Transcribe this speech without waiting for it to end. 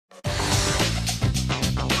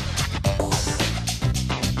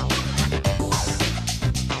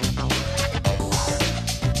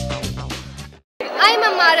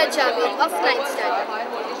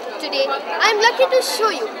lucky to show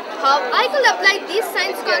you how I could apply these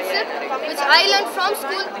science concepts which I learned from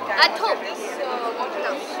school at home.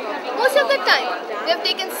 Now, most of the time, we have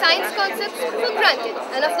taken science concepts for granted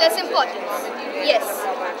and of less importance. Yes,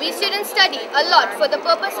 we students study a lot for the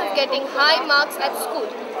purpose of getting high marks at school.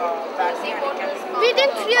 We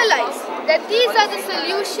didn't realize that these are the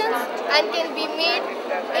solutions and can be made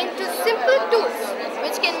into simple tools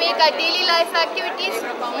which can make our daily life activities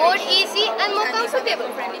more easy and more comfortable.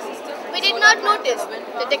 We did not notice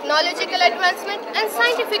the technological advancement and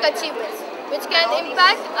scientific achievements which can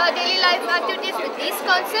impact our daily life activities with these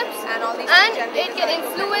concepts, and it can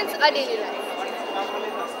influence our daily life.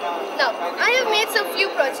 Now, I have made some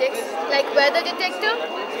few projects like weather detector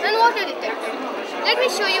and water detector. Let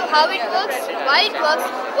me show you how it works, why it works,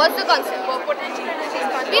 what's the concept.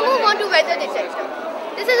 We move on to weather detector.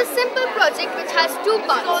 This is a simple project which has two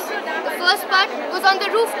parts. The first part goes on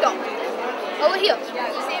the rooftop, over here.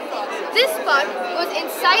 This part goes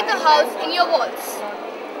inside the house in your walls.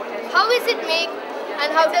 How is it made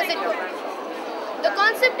and how does it work? The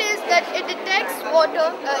concept is that it detects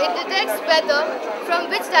weather from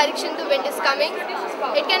which direction the wind is coming.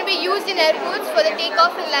 It can be used in airports for the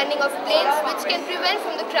takeoff and landing of planes, which can prevent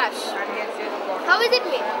from the crash. How is it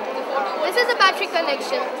made? This is a battery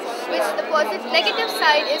connection, which the negative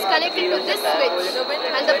side is connected to this switch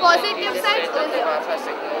and the positive side over here.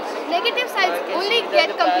 Negative sides only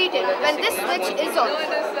get completed when this switch is on.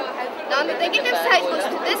 Now the negative side goes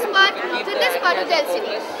to this part of the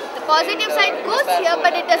LCD. The positive side goes here,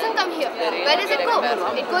 but it doesn't come here. Where does it go?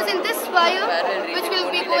 It goes in this wire, which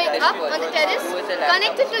will be going up on the terrace,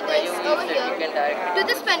 connected to this over here, to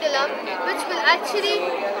this pendulum, which will actually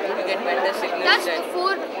touch the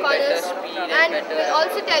four corners and will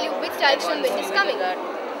also tell you which direction wind is coming.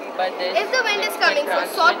 If the wind is coming from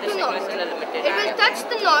south to north, it will touch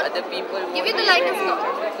the north, give you the light of north.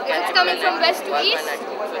 If it's coming from west to east,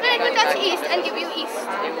 then it will touch east and give you east.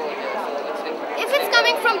 If it's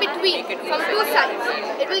coming from between, from two sides,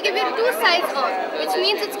 it will give you two sides on, which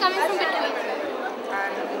means it's coming from between.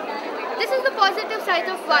 This is the positive side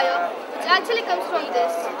of wire, which actually comes from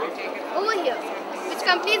this, over here, which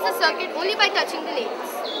completes the circuit only by touching the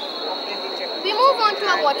nails. We move on to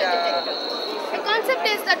our water detector. The concept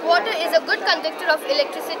is that water is a good conductor of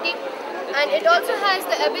electricity and it also has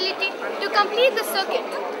the ability to complete the circuit.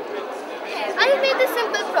 I have made this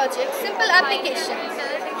simple project, simple application.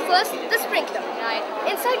 First, the sprinkler.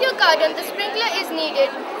 Inside your garden, the sprinkler is needed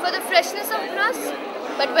for the freshness of grass,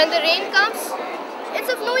 but when the rain comes, it's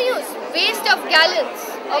of no use. Waste of gallons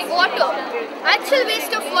of water. Actual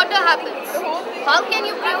waste of water happens. How can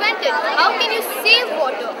you prevent it? How can you save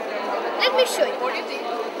water? Let me show you.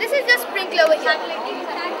 This is the sprinkler over here,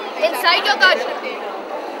 inside your garden.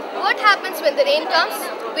 What happens when the rain comes?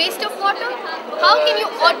 Waste of water? How can you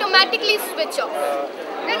automatically switch off?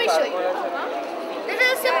 Let me show you. This is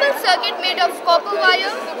a simple circuit made of copper wire,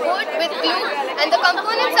 wood with glue, and the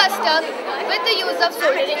components are stuck with the use of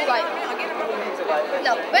soldering wire.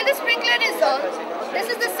 Now, when the sprinkler is on, this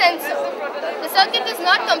is the sensor. The circuit is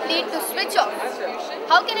not complete to switch off.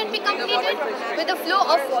 How can it be completed? With the flow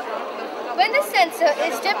of water. When the sensor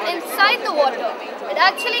is dipped inside the water, it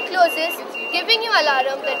actually closes, giving you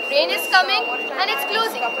alarm that rain is coming and it's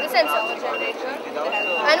closing the sensor.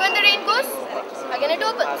 And when the rain goes, again it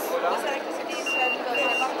opens.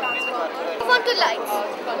 Move on to lights.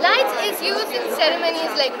 Lights is used in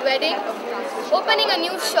ceremonies like wedding, opening a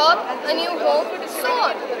new shop, a new home, so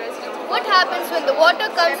on. What happens when the water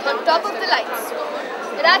comes on top of the lights?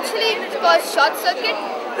 It actually causes short circuit,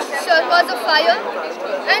 cause a fire,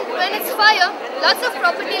 and when it's fire, lots of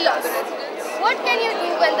property loss. What can you do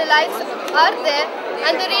when the lights are there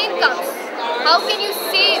and the rain comes? How can you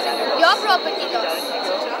save your property loss?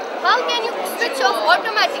 How can you switch off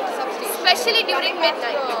automatically, especially during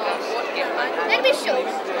midnight? Let me show you.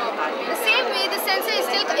 The same way, the sensor is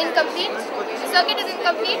still incomplete, the circuit is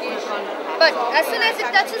incomplete, but as soon as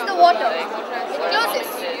it touches the water, it closes.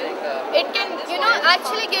 It can,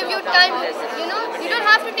 actually give you time, you don't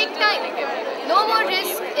have to take time. No more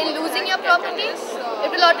risk in losing your property, it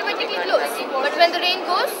will automatically close. But when the rain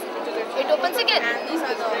goes, it opens again.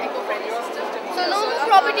 So no more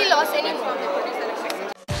property loss anymore.